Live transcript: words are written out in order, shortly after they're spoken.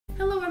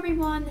Hello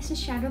everyone, this is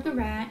Shadow the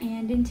Rat,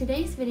 and in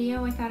today's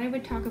video I thought I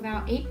would talk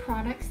about 8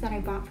 products that I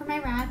bought for my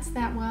rats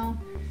that,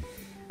 well,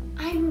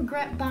 I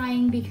regret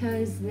buying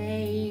because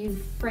they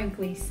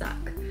frankly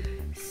suck.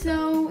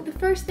 So the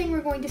first thing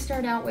we're going to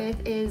start out with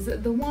is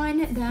the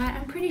one that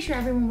I'm pretty sure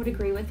everyone would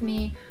agree with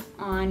me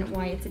on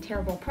why it's a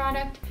terrible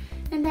product,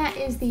 and that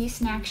is the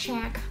Snack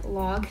Shack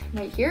log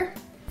right here.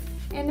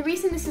 And the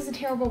reason this is a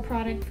terrible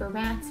product for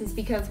rats is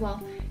because,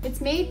 well, it's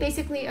made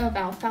basically of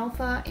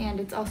alfalfa and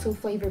it's also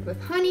flavored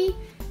with honey.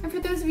 And for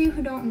those of you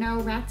who don't know,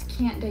 rats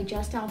can't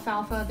digest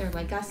alfalfa. They're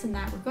like us in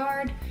that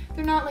regard.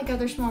 They're not like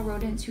other small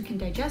rodents who can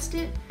digest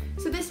it.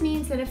 So this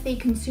means that if they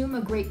consume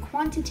a great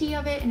quantity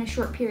of it in a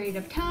short period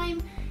of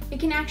time, it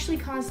can actually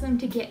cause them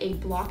to get a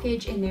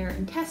blockage in their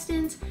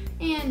intestines,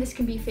 and this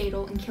can be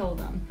fatal and kill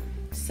them.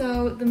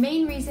 So the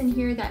main reason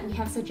here that we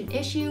have such an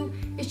issue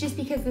is just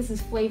because this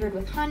is flavored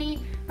with honey.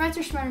 Rats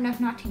are smart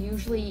enough not to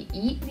usually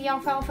eat the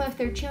alfalfa if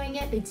they're chewing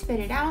it, they'd spit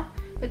it out.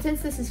 But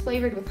since this is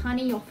flavored with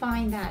honey, you'll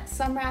find that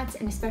some rats,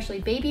 and especially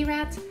baby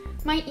rats,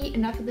 might eat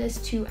enough of this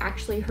to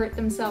actually hurt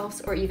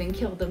themselves or even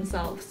kill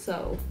themselves,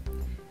 so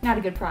not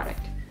a good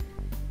product.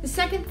 The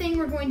second thing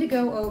we're going to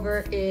go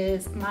over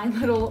is my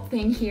little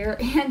thing here,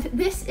 and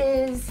this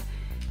is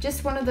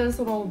just one of those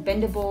little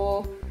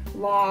bendable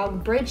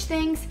log bridge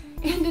things.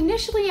 And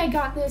initially I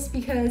got this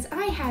because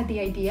I had the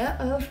idea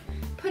of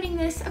putting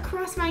this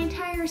across my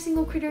entire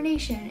single critter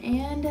nation,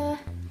 and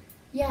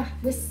yeah,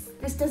 this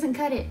doesn't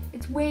cut it.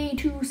 It's way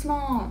too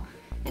small.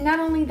 And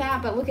not only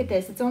that, but look at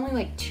this, it's only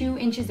like 2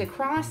 inches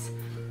across.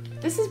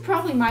 This is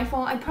probably my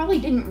fault. I probably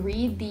didn't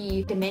read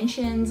the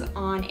dimensions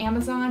on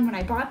Amazon when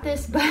I bought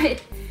this,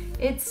 but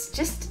it's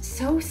just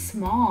so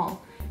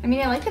small. I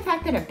mean, I like the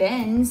fact that it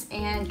bends,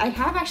 and I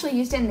have actually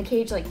used it in the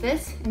cage like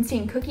this and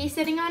seen Cookie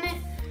sitting on it,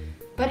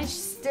 but it's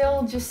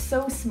still just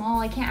so small.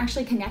 I can't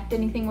actually connect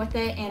anything with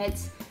it, and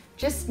it's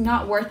just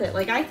not worth it.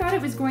 Like, I thought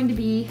it was going to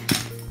be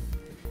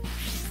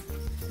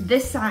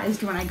this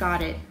sized when I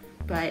got it,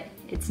 but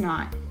it's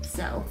not.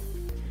 So,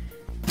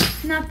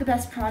 not the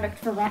best product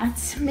for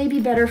rats. Maybe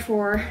better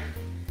for,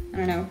 I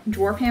don't know,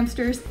 dwarf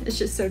hamsters. It's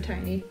just so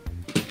tiny.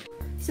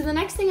 So the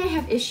next thing I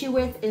have issue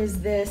with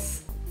is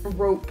this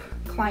rope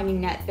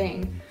climbing net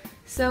thing.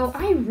 So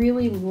I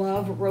really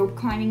love rope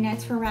climbing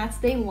nets for rats.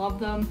 They love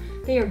them.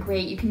 They are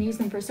great. You can use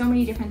them for so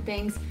many different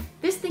things.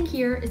 This thing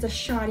here is a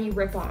shoddy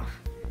ripoff.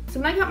 So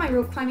when I got my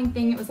rope climbing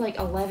thing, it was like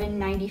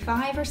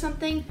 $11.95 or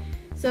something.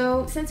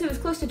 So since it was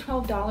close to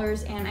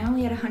 $12 and I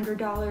only had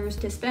 $100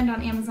 to spend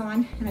on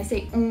Amazon, and I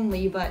say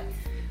only, but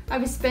I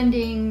was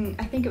spending,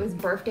 I think it was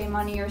birthday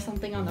money or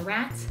something on the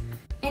rats.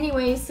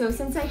 Anyways, so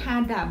since I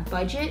had that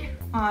budget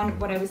on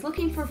what I was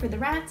looking for the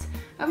rats,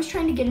 I was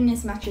trying to get in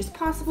as much as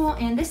possible,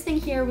 and this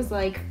thing here was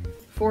like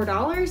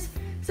 $4.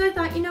 So I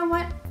thought, you know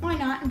what, why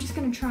not? I'm just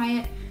gonna try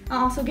it.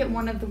 I'll also get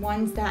one of the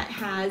ones that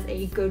has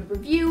a good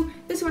review.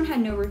 This one had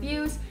no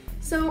reviews.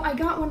 So I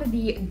got one of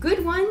the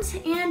good ones,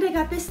 and I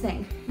got this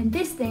thing. And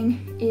this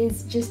thing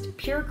is just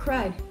pure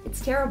crud.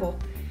 It's terrible.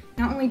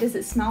 Not only does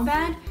it smell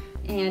bad,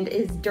 and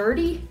is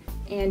dirty,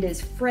 and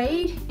is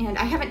frayed, and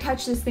I haven't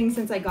touched this thing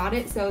since I got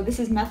it, so this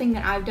is nothing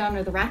that I've done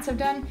or the rats have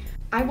done.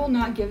 I will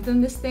not give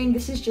them this thing.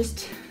 This is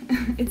just,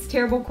 it's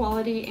terrible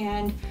quality,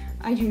 and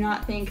I do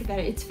not think that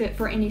it's fit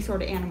for any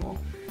sort of animal.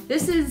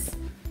 This is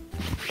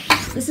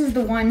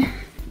the one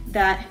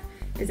that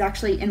is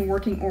actually in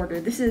working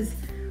order. This is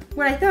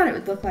what I thought it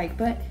would look like,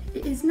 but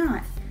it is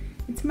not.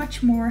 It's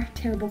much more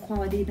terrible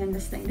quality than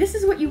this thing. This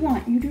is what you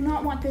want. You do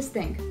not want this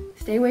thing.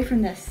 Stay away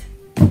from this.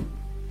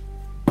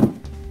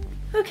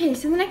 Okay,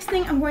 so the next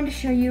thing I'm going to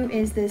show you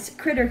is this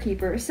critter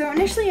keeper. So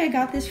initially I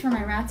got this for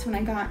my rats when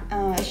I got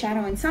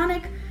Shadow and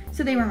Sonic,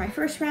 so they were my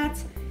first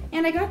rats,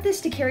 and I got this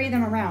to carry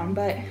them around,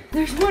 but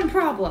there's one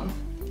problem.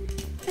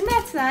 And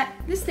that's that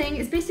this thing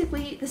is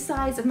basically the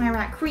size of my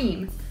rat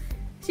Cream.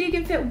 So you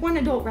can fit one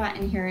adult rat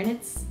in here, and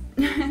it's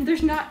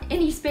there's not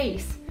any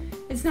space.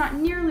 It's not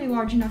nearly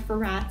large enough for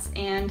rats,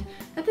 and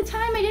at the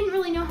time I didn't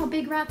really know how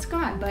big rats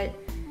got, but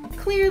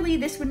clearly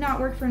this would not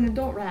work for an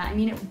adult rat. I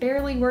mean, it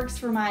barely works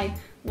for my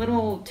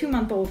little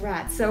 2-month-old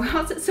rat, so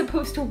how's it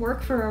supposed to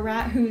work for a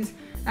rat who's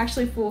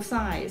actually full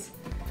size?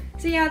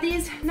 So yeah,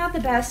 these, not the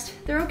best.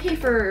 They're okay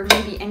for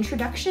maybe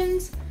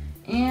introductions,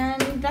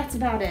 and that's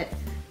about it.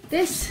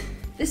 This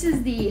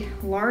is the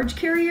large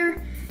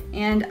carrier,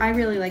 and I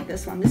really like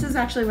this one. This is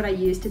actually what I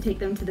use to take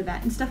them to the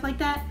vet and stuff like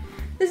that.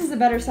 This is a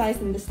better size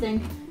than this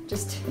thing.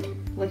 Just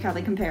look how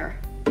they compare.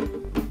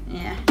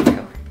 Yeah, there we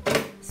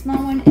go.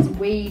 Small one is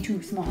way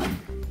too small.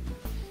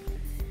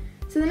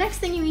 So the next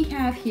thing we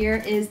have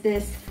here is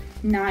this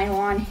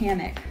nylon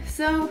hammock.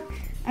 So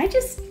I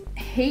just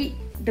hate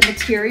the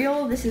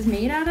material this is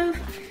made out of.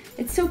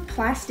 It's so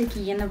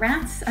plasticky, and the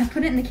rats, I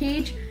put it in the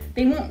cage,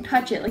 they won't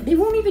touch it. Like, they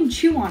won't even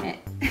chew on it.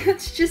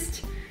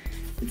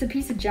 It's a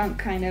piece of junk,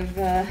 kind of.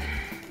 I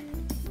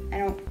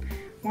don't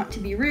want to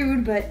be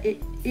rude, but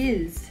it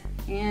is.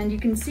 And you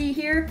can see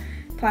here,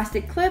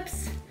 plastic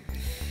clips,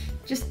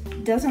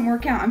 just doesn't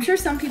work out. I'm sure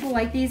some people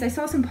like these. I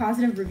saw some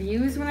positive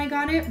reviews when I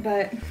got it,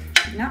 but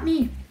not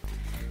me.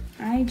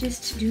 I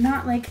just do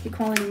not like the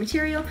quality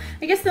material.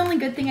 I guess the only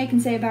good thing I can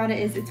say about it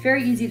is it's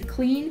very easy to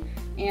clean,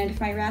 and if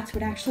my rats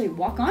would actually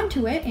walk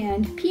onto it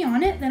and pee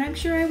on it, then I'm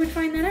sure I would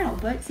find that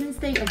out. But since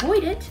they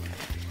avoid it,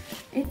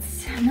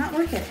 it's not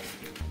worth it.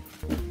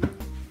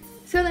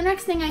 So the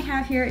next thing I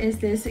have here is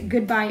this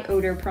Goodbye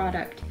Odor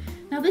product.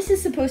 Now this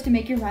is supposed to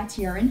make your rat's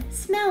urine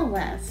smell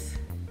less.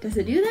 Does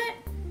it do that?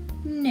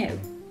 No,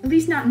 at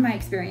least not in my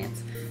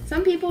experience.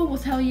 Some people will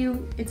tell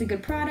you it's a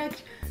good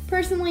product.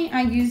 Personally,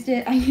 I used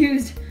it. I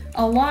used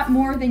a lot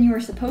more than you were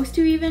supposed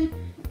to even.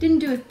 Didn't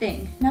do a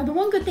thing. Now the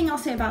one good thing I'll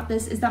say about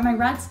this is that my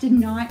rats did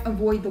not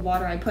avoid the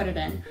water I put it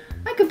in.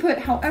 I could put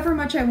however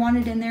much I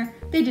wanted in there.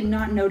 They did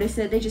not notice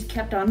it. They just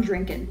kept on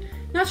drinking.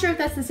 Not sure if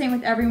that's the same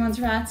with everyone's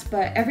rats,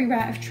 but every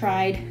rat I've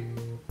tried,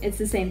 it's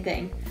the same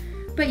thing.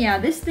 But yeah,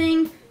 this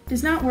thing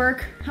does not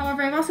work.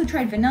 However, I've also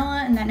tried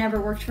vanilla and that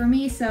never worked for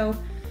me, so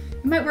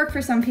it might work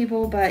for some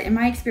people, but in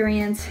my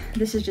experience,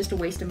 this is just a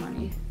waste of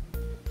money.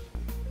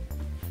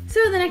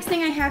 So the next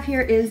thing I have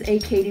here is a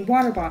Katie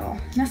water bottle.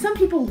 Now some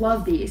people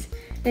love these.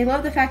 They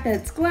love the fact that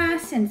it's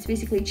glass and it's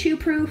basically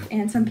chew-proof,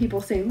 and some people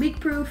say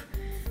leak-proof.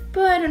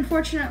 But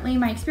unfortunately,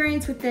 my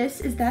experience with this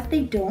is that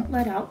they don't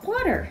let out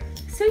water.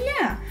 So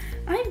yeah,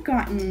 I've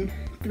gotten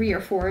 3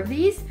 or 4 of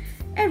these.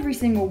 Every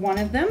single one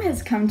of them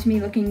has come to me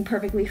looking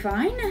perfectly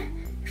fine.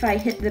 If I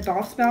hit the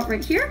valve spout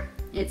right here,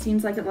 it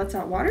seems like it lets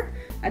out water.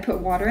 I put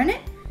water in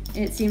it,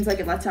 it seems like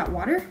it lets out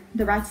water.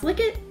 The rats lick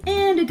it,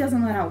 and it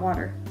doesn't let out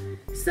water.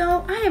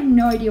 So I have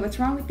no idea what's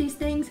wrong with these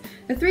things.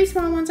 The 3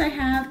 small ones I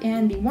have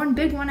and the 1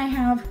 big one I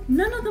have,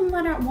 none of them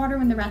let out water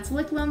when the rats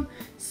lick them.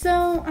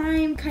 So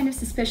I'm kind of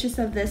suspicious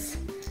of this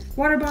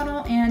water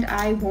bottle and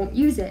I won't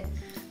use it.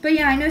 But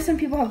yeah, I know some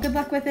people have good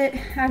luck with it.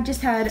 I've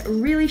just had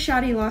really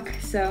shoddy luck,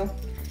 so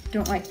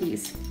don't like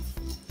these.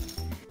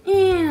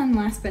 And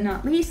last but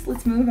not least,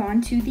 let's move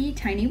on to the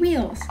tiny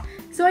wheels.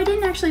 So I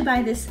didn't actually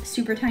buy this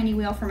super tiny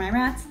wheel for my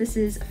rats. This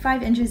is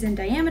 5 inches in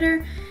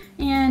diameter.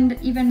 And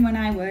even when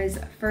I was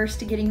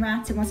first getting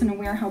rats and wasn't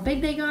aware how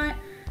big they got,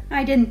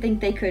 I didn't think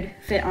they could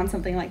fit on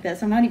something like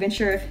this. I'm not even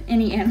sure if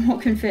any animal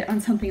can fit on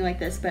something like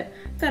this, but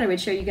I thought I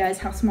would show you guys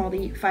how small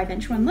the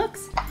 5-inch one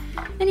looks.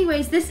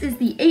 Anyways, this is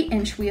the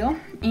 8-inch wheel,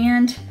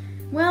 and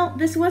well,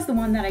 this was the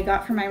one that I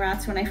got for my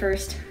rats when I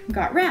first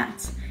got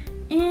rats.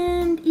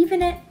 And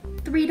even at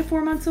 3 to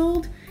 4 months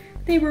old,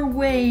 they were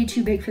way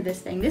too big for this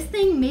thing. This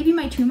thing, maybe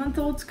my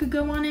 2-month-olds could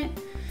go on it.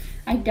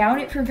 I doubt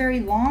it for very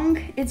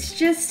long. It's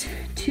just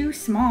too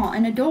small.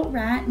 An adult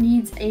rat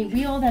needs a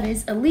wheel that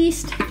is at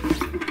least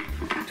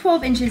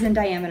 12 inches in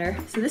diameter.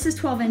 So this is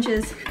 12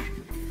 inches,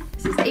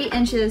 this is 8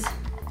 inches,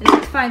 this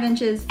is 5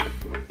 inches,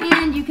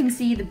 and you can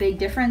see the big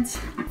difference.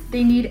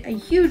 They need a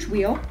huge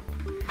wheel,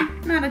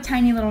 not a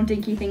tiny little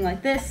dinky thing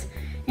like this.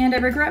 And I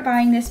regret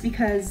buying this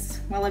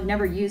because, well, I've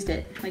never used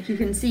it. Like you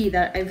can see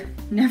that I've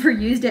never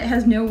used it,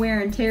 has no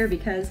wear and tear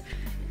because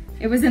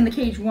it was in the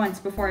cage once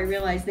before I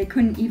realized they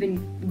couldn't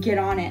even get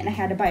on it and I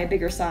had to buy a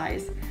bigger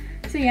size.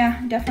 So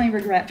yeah, definitely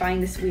regret buying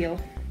this wheel.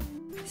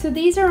 So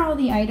these are all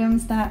the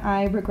items that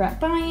I regret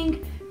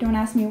buying. Don't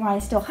ask me why I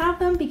still have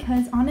them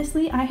because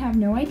honestly, I have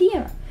no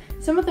idea.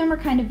 Some of them are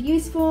kind of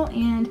useful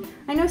and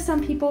I know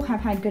some people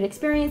have had good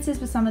experiences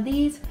with some of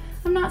these.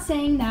 I'm not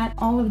saying that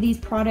all of these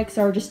products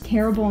are just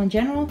terrible in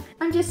general.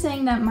 I'm just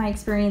saying that my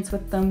experience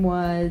with them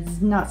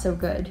was not so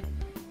good.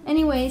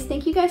 Anyways,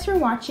 thank you guys for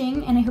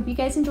watching, and I hope you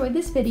guys enjoyed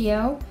this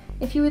video.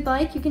 If you would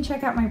like, you can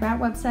check out my rat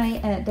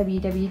website at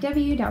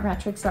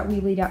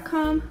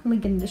www.rattricks.weebly.com,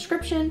 link in the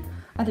description.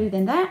 Other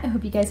than that, I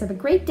hope you guys have a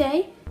great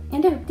day,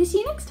 and I hope to see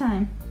you next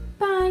time.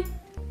 Bye!